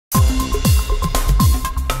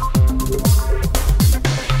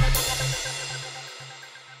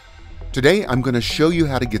Today I'm going to show you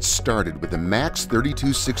how to get started with the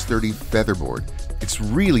MAX32630 Featherboard. It's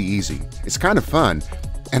really easy, it's kind of fun,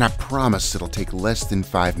 and I promise it'll take less than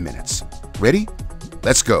 5 minutes. Ready?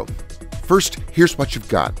 Let's go. First, here's what you've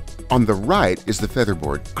got. On the right is the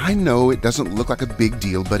Featherboard. I know it doesn't look like a big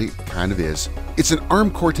deal, but it kind of is. It's an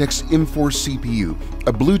ARM Cortex M4 CPU,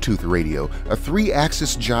 a Bluetooth radio, a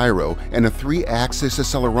 3-axis gyro, and a 3-axis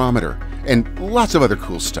accelerometer, and lots of other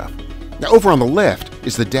cool stuff. Now over on the left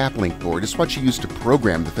is the DAP link board. It's what you use to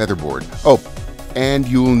program the Featherboard. Oh, and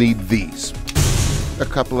you'll need these. A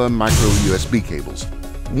couple of micro USB cables.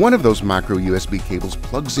 One of those micro USB cables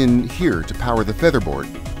plugs in here to power the Featherboard,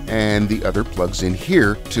 and the other plugs in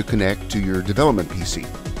here to connect to your development PC.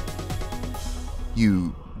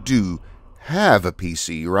 You do have a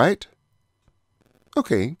PC, right?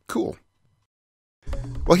 Okay, cool.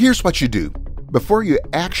 Well, here's what you do. Before you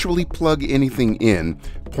actually plug anything in,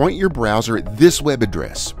 point your browser at this web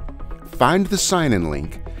address, find the sign-in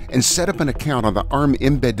link, and set up an account on the ARM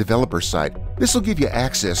embed developer site. This will give you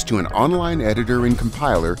access to an online editor and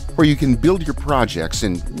compiler where you can build your projects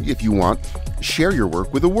and, if you want, share your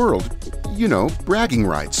work with the world. You know, bragging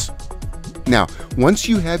rights. Now, once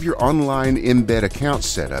you have your online embed account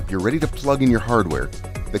set up, you're ready to plug in your hardware.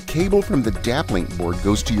 The cable from the DAP link board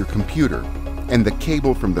goes to your computer, and the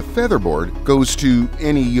cable from the Featherboard goes to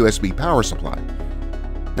any USB power supply.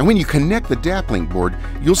 Now when you connect the DAP link board,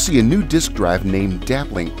 you'll see a new disk drive named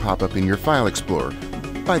DAP link pop up in your file explorer.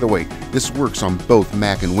 By the way, this works on both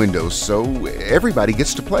Mac and Windows, so everybody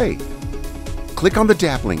gets to play. Click on the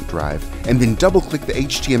DAP link drive and then double-click the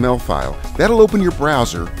HTML file. That'll open your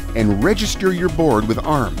browser and register your board with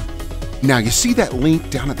ARM. Now you see that link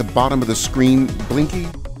down at the bottom of the screen, blinky?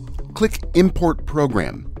 Click Import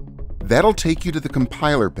Program. That'll take you to the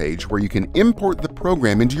compiler page where you can import the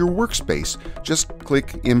program into your workspace. Just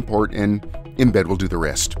click Import and Embed will do the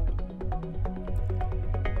rest.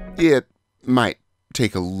 It might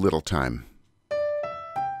take a little time.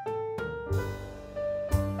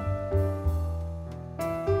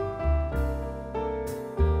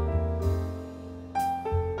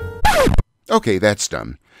 Okay, that's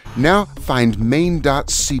done. Now find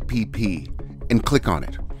main.cpp and click on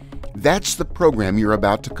it. That's the program you're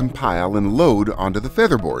about to compile and load onto the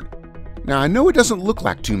Featherboard. Now I know it doesn't look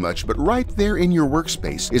like too much, but right there in your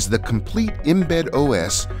workspace is the complete embed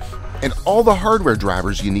OS and all the hardware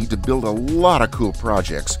drivers you need to build a lot of cool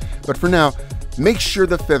projects. But for now, make sure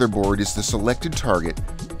the Featherboard is the selected target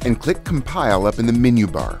and click Compile up in the menu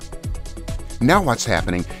bar. Now what's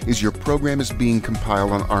happening is your program is being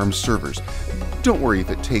compiled on ARM servers. Don't worry if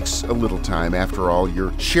it takes a little time. After all,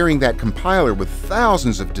 you're sharing that compiler with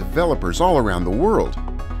thousands of developers all around the world.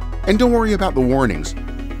 And don't worry about the warnings.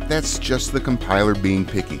 That's just the compiler being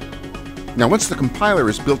picky. Now once the compiler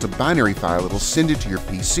has built a binary file, it'll send it to your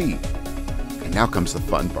PC. And now comes the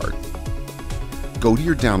fun part. Go to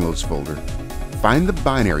your Downloads folder, find the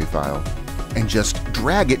binary file, and just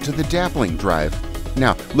drag it to the DAP link drive.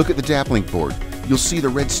 Now look at the DAP link board. You'll see the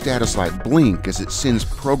red status light blink as it sends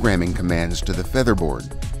programming commands to the Featherboard.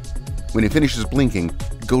 When it finishes blinking,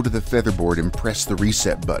 go to the Featherboard and press the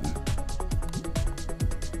reset button.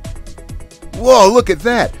 Whoa, look at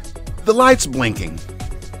that! The light's blinking!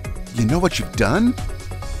 You know what you've done?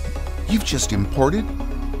 You've just imported,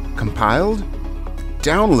 compiled,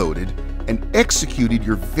 downloaded, and executed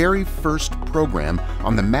your very first program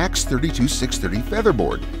on the MAX32630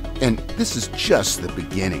 Featherboard. And this is just the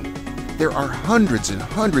beginning. There are hundreds and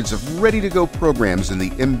hundreds of ready-to-go programs in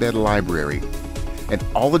the embed library. And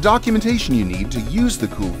all the documentation you need to use the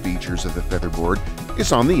cool features of the Featherboard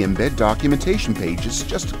is on the embed documentation page. It's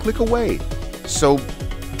just a click away. So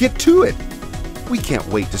get to it. We can't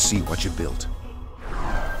wait to see what you built.